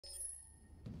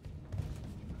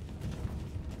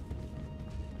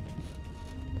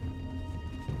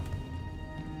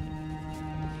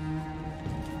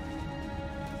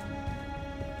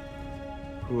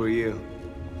Who are you?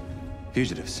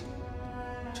 Fugitives.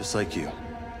 Just like you.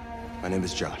 My name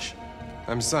is Josh.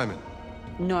 I'm Simon.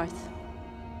 North.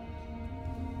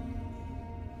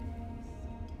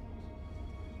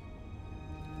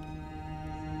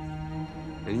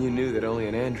 And you knew that only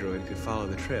an android could follow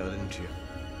the trail, didn't you?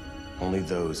 Only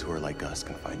those who are like us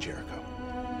can find Jericho.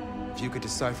 If you could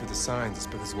decipher the signs, it's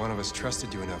because one of us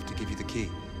trusted you enough to give you the key.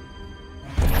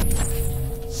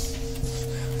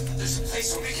 There's a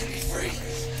place where we can be free.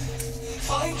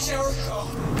 Find Jericho.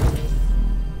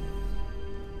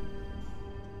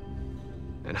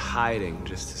 And hiding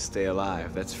just to stay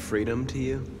alive, that's freedom to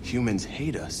you? Humans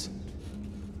hate us.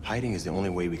 Hiding is the only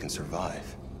way we can survive.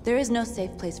 There is no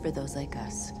safe place for those like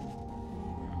us.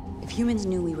 If humans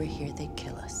knew we were here, they'd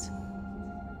kill us.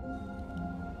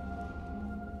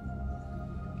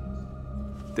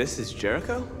 This is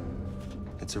Jericho?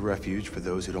 It's a refuge for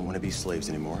those who don't want to be slaves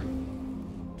anymore.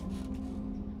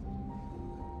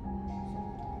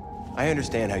 I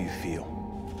understand how you feel,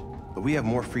 but we have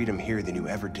more freedom here than you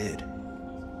ever did.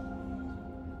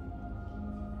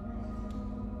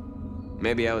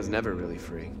 Maybe I was never really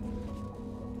free.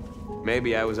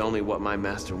 Maybe I was only what my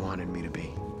master wanted me to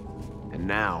be. And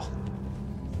now,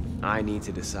 I need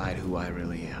to decide who I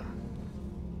really am.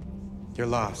 You're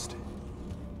lost.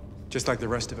 Just like the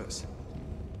rest of us.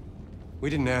 We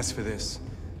didn't ask for this.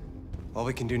 All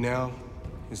we can do now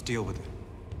is deal with it.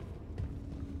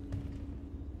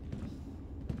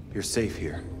 You're safe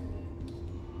here.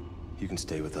 You can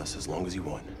stay with us as long as you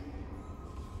want.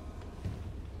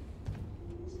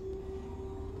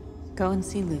 Go and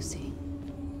see Lucy.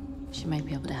 She might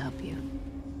be able to help you.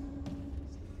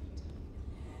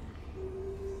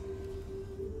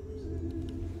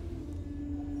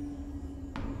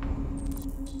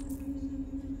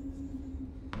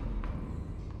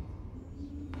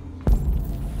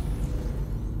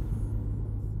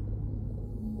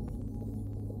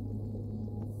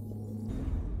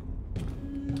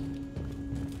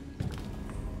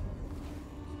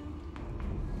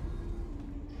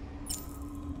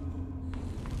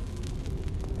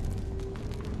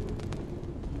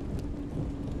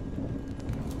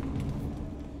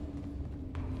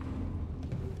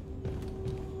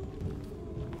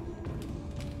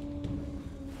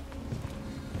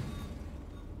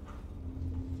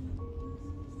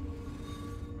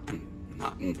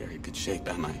 Not in very good shape,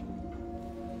 am I?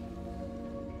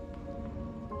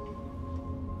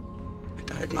 My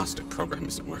diagnostic program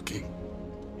isn't working.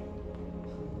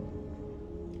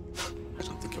 I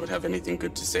don't think it would have anything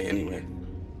good to say anyway.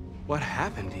 What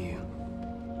happened to you?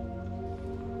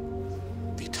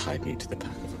 They tied me to the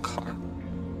back of a car.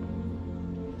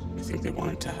 I think they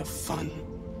wanted to have fun.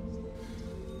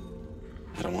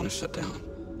 I don't want to shut down.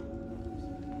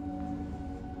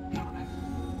 No,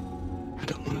 I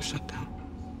don't want to shut down.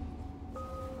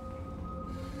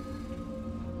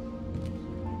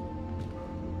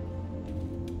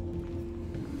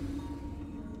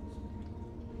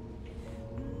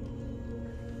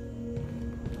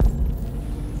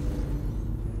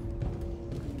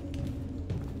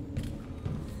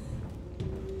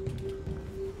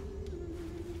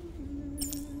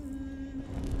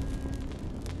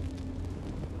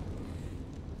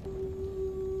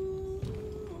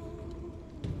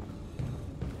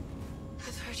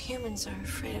 Humans are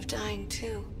afraid of dying,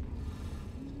 too.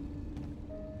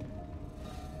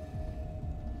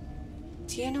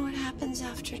 Do you know what happens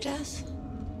after death?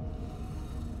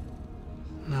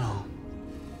 No.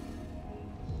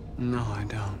 No, I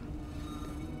don't.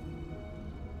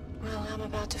 Well, I'm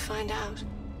about to find out.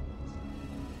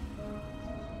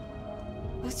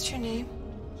 What's your name?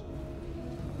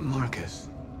 Marcus.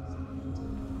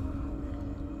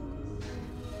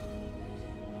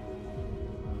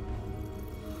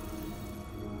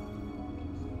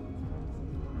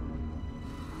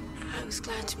 I was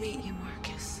glad to meet you,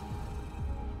 Marcus.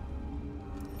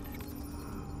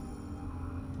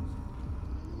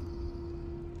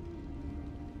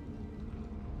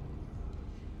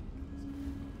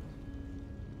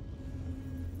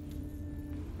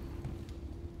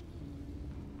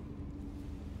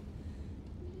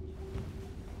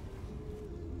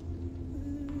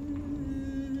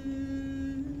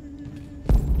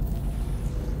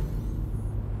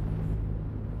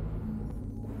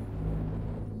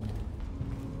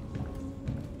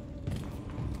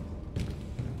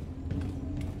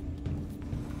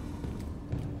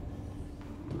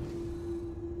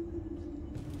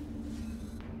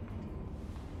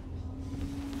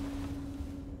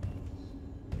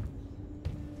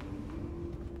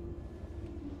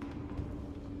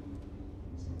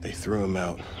 They threw him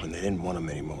out when they didn't want him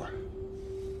anymore.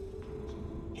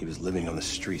 He was living on the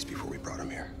streets before we brought him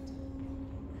here.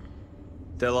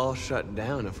 They'll all shut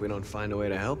down if we don't find a way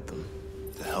to help them.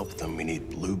 To help them, we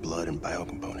need blue blood and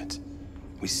biocomponents.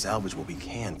 We salvage what we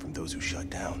can from those who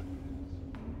shut down.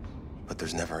 But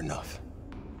there's never enough.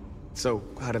 So,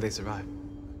 how do they survive?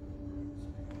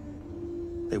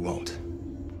 They won't.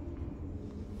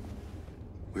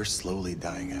 We're slowly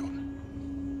dying out.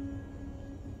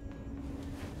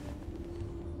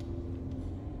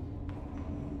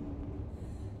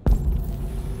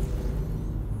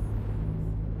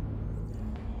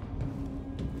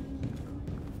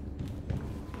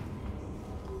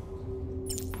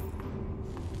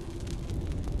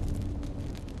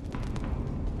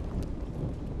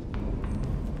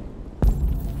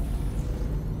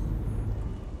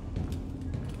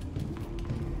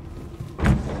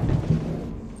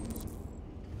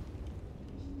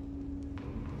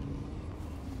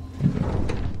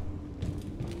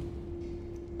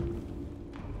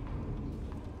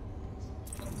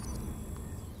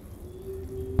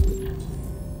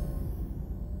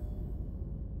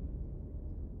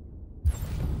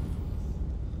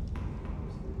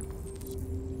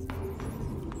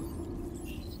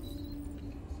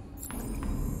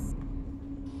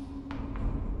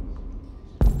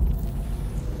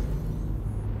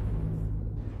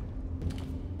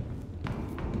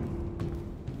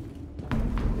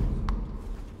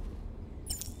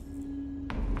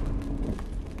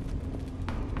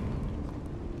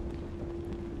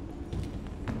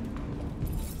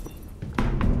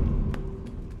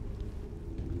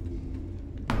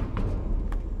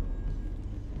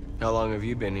 How long have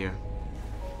you been here?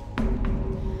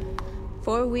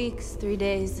 4 weeks, 3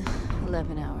 days,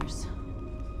 11 hours.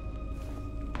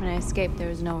 When I escaped, there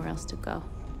was nowhere else to go.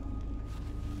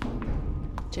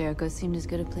 Jericho seemed as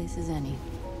good a place as any.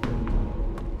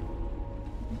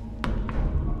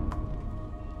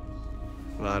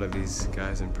 A lot of these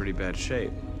guys in pretty bad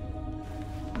shape.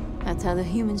 That's how the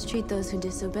humans treat those who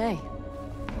disobey.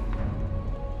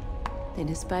 They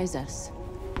despise us.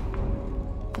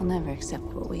 They'll never accept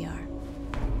what we are.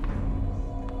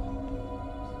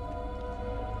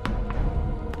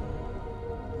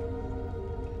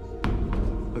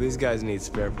 Well, these guys need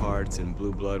spare parts and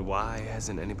blue blood. Why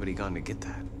hasn't anybody gone to get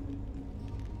that?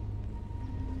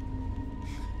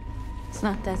 It's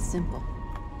not that simple.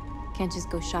 Can't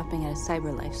just go shopping at a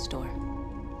CyberLife store.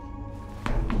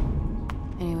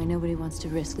 Anyway, nobody wants to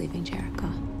risk leaving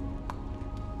Jericho.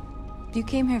 If you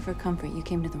came here for comfort, you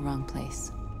came to the wrong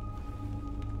place.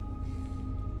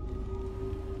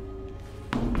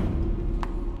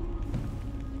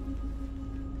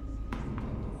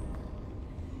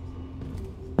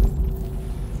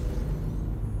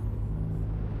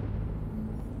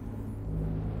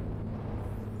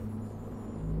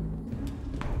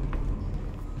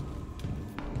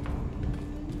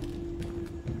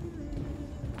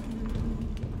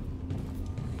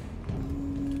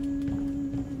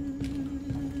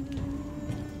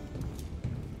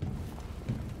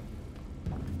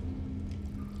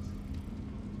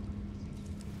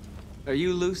 Are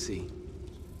you Lucy?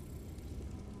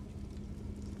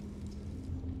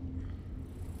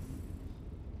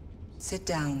 Sit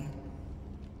down.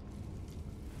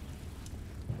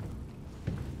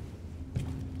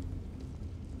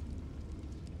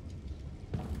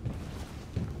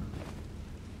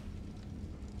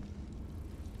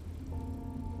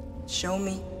 Show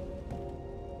me.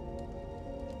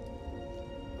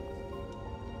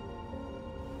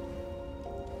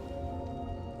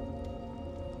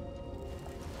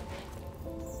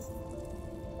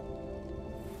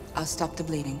 I'll stop the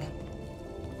bleeding.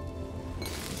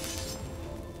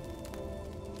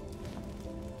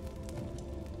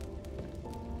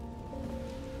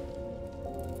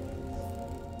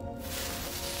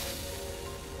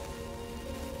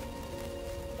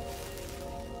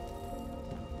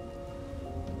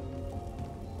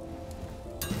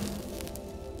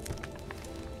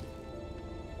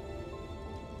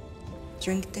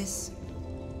 Drink this.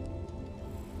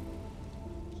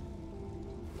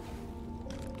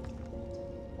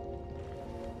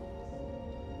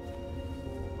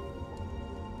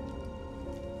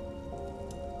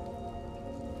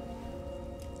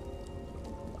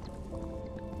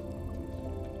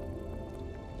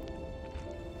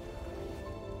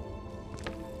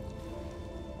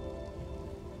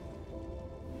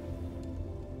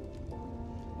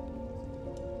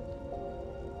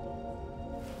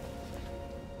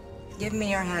 Give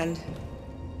me your hand.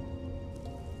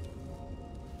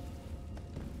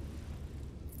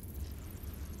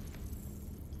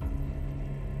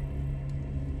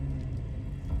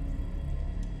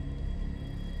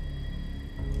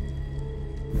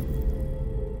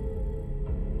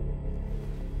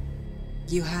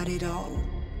 You had it all.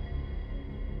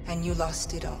 and you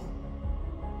lost it all.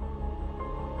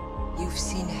 You've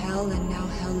seen hell, and now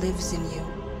hell lives in you.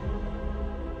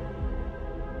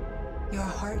 Your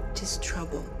heart is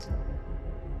troubled.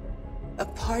 A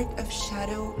part of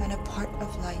shadow and a part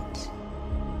of light.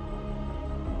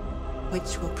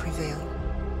 Which will prevail?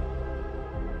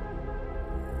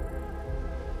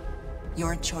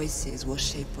 Your choices will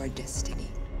shape our destiny.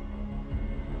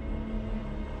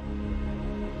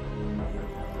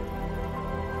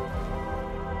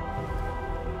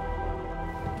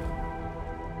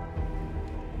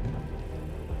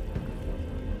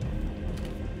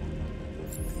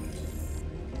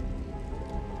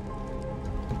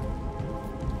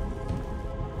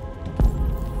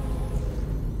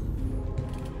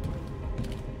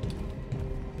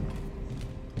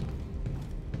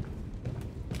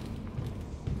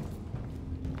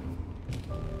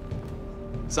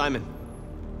 Simon.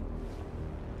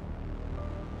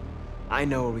 I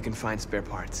know where we can find spare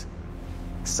parts.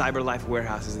 CyberLife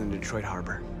warehouse is in Detroit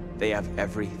Harbor. They have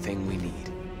everything we need.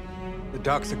 The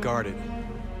docks are guarded.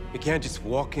 We can't just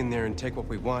walk in there and take what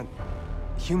we want.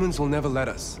 Humans will never let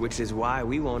us. Which is why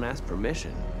we won't ask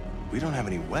permission. We don't have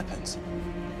any weapons.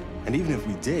 And even if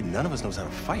we did, none of us knows how to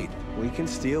fight. We can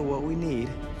steal what we need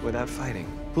without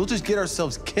fighting. We'll just get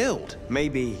ourselves killed.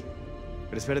 Maybe.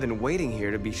 But it's better than waiting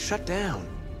here to be shut down.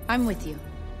 I'm with you.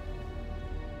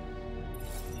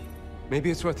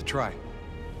 Maybe it's worth a try.